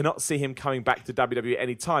 I cannot see him coming back to WWE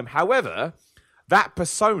anytime. However, that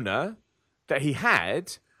persona that he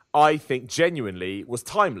had, I think genuinely was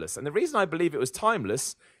timeless. And the reason I believe it was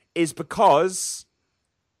timeless is because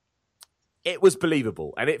it was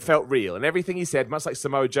believable and it felt real. And everything he said, much like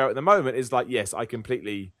Samoa Joe at the moment, is like, yes, I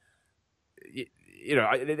completely...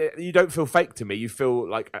 you don't feel fake to me. You feel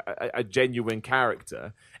like a genuine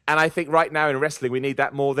character. And I think right now in wrestling, we need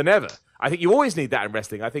that more than ever. I think you always need that in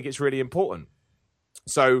wrestling. I think it's really important.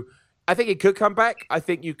 So I think it could come back. I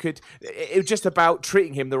think you could. It was just about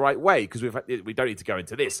treating him the right way, because we don't need to go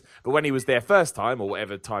into this. But when he was there first time, or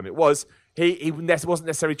whatever time it was, he wasn't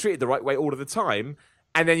necessarily treated the right way all of the time.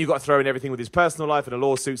 And then you got to throw in everything with his personal life and a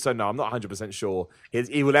lawsuit. So no, I'm not 100% sure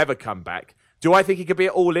he will ever come back. Do I think he could be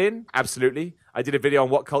All In? Absolutely. I did a video on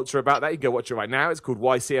What Culture about that. You can go watch it right now. It's called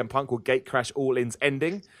Why CM Punk Will Gatecrash All In's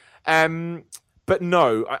Ending. But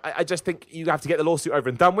no, I just think you have to get the lawsuit over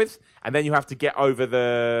and done with, and then you have to get over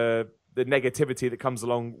the negativity that comes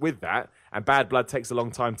along with that, and bad blood takes a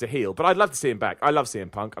long time to heal. But I'd love to see him back. I love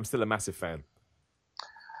CM Punk. I'm still a massive fan.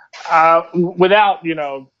 Without,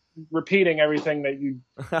 repeating everything that you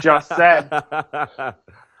just said,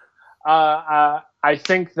 I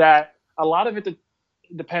think that a lot of it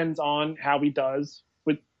depends on how he does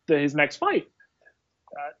with his next fight.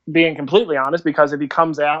 Being completely honest, because if he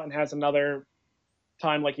comes out and has another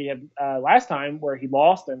time like he had last time, where he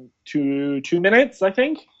lost in two minutes, I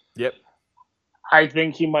think. Yep. I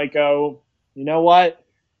think he might go, you know what?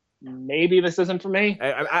 Maybe this isn't for me.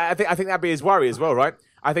 I think that'd be his worry as well, right?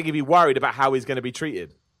 I think he'd be worried about how he's going to be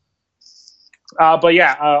treated. But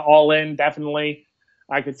yeah, All In, definitely.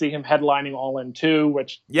 I could see him headlining All In too,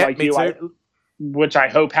 which which I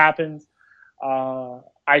hope happens.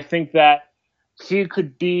 I think that he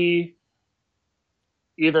could be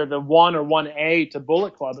either the 1 or 1A to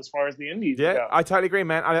Bullet Club as far as the Indies go. Yeah, I totally agree,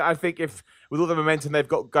 man. I think if with all the momentum they've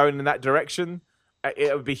got going in that direction,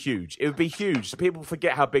 it would be huge. It would be huge. People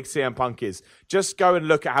forget how big CM Punk is. Just go and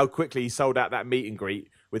look at how quickly he sold out that meet and greet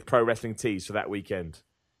with Pro Wrestling Tees for that weekend.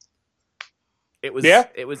 It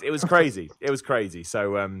was crazy. It was crazy.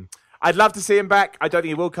 So I'd love to see him back. I don't think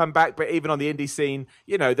he will come back, but even on the indie scene,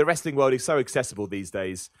 the wrestling world is so accessible these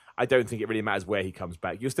days. I don't think it really matters where he comes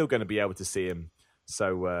back. You're still going to be able to see him.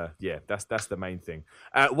 So, that's the main thing.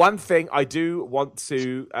 One thing I do want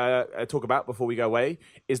to talk about before we go away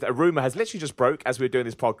is that a rumor has literally just broke as we were doing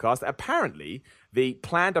this podcast. Apparently, the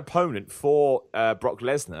planned opponent for Brock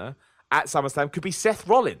Lesnar at SummerSlam could be Seth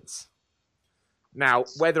Rollins. Now,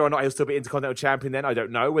 whether or not he'll still be Intercontinental Champion then, I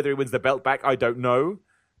don't know. Whether he wins the belt back, I don't know.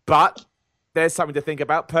 But there's something to think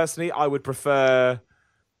about. Personally, I would prefer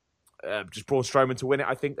just Braun Strowman to win it,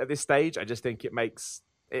 I think, at this stage. I just think it makes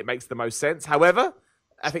the most sense. However,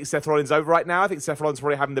 I think Seth Rollins over right now. I think Seth Rollins is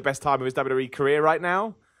probably having the best time of his WWE career right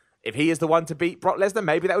now. If he is the one to beat Brock Lesnar,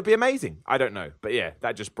 maybe that would be amazing. I don't know. But yeah,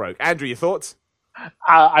 that just broke. Andrew, your thoughts?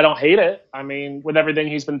 I don't hate it. I mean, with everything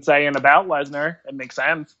he's been saying about Lesnar, it makes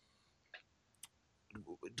sense.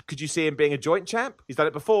 Could you see him being a joint champ? He's done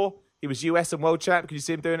it before. He was US and world champ. Could you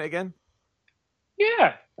see him doing it again?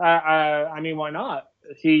 Yeah. I mean, why not?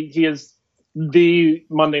 He is the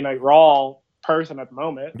Monday Night Raw person at the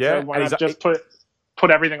moment. Yeah. So why not just put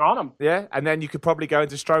everything on him? Yeah. And then you could probably go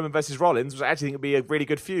into Strowman versus Rollins, which I actually think would be a really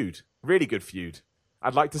good feud. Really good feud.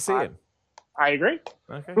 I'd like to see him. I agree.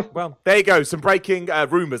 Okay. Well, there you go. Some breaking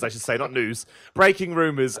rumors, I should say, not news. Breaking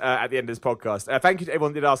rumors at the end of this podcast. Thank you to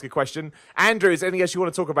everyone who did ask a question. Andrew, is there anything else you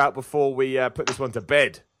want to talk about before we put this one to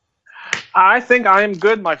bed? I think I am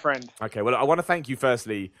good, my friend. Okay. Well, I want to thank you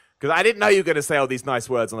firstly, because I didn't know you were going to say all these nice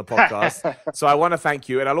words on the podcast. So I want to thank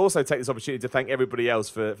you. And I'll also take this opportunity to thank everybody else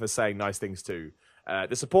for saying nice things too.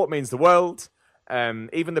 The support means the world.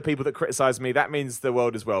 Even the people that criticize me, that means the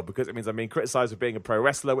world as well, because it means I'm being criticized for being a pro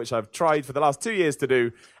wrestler, which I've tried for the last 2 years to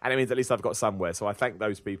do, and it means at least I've got somewhere. So I thank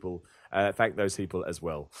those people. Thank those people as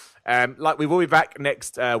well. We will be back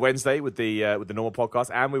next Wednesday with the normal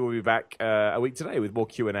podcast, and we will be back a week today with more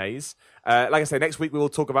Q&As. Like I say, next week we will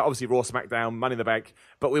talk about obviously Raw, SmackDown, Money in the Bank,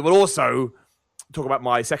 but we will also talk about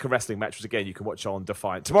my second wrestling match, which again you can watch on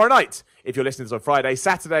Defiant tomorrow night if you're listening to this on Friday.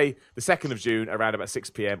 Saturday, the 2nd of June, around about 6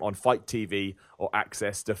 p.m. on Fight TV or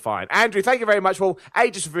Access Defiant. Andrew, thank you very much. Well,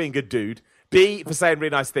 A, just for being a good dude. B, for saying really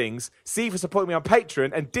nice things. C, for supporting me on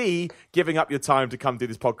Patreon. And D, giving up your time to come do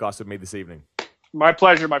this podcast with me this evening. My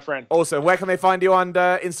pleasure, my friend. Also, where can they find you on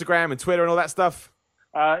Instagram and Twitter and all that stuff?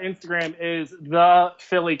 Instagram is the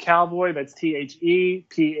Philly Cowboy. That's ThePhilly,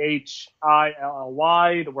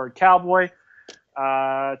 the word cowboy.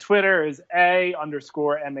 Twitter is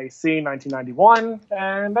 _MAC1991,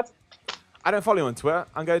 and that's. I don't follow you on Twitter.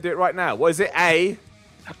 I'm going to do it right now. What is it? _MAC.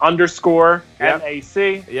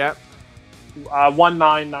 Yep.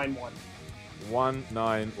 1991.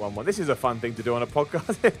 1911. This is a fun thing to do on a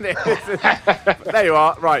podcast, isn't it? There you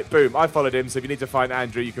are. Right, boom. I followed him. So if you need to find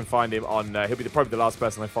Andrew, you can find him on. He'll be probably the last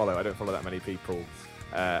person I follow. I don't follow that many people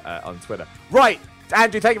on Twitter. Right.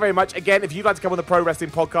 Andrew, thank you very much. Again, if you'd like to come on the Pro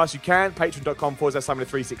Wrestling Podcast, you can.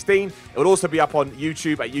 Patreon.com/Simon316. It will also be up on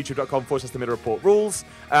YouTube at youtube.com/The Middle Report Rules.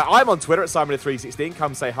 I'm on Twitter at Simon316.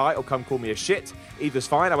 Come say hi or come call me a shit. Either's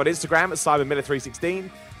fine. I'm on Instagram at SimonMiller316.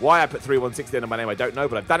 Why I put 316 in on my name, I don't know,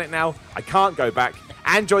 but I've done it now. I can't go back.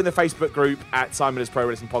 And join the Facebook group at Simon Miller's Pro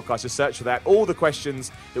Wrestling Podcast. Just search for that. All the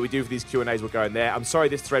questions that we do for these Q&As will go in there. I'm sorry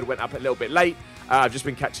this thread went up a little bit late. I've just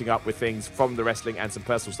been catching up with things from the wrestling and some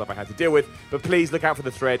personal stuff I had to deal with. But please look out for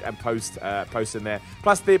the thread and post in there.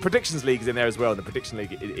 Plus, the Predictions League is in there as well. And the Prediction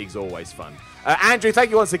League is always fun. Andrew, thank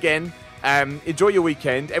you once again. Enjoy your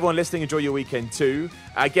weekend. Everyone listening, enjoy your weekend too.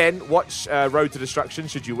 Again, watch Road to Destruction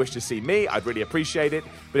should you wish to see me. I'd really appreciate it.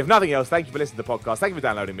 But if nothing else, thank you for listening to the podcast. Thank you for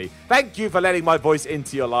downloading me. Thank you for letting my voice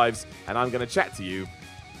into your lives. And I'm going to chat to you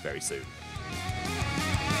very soon.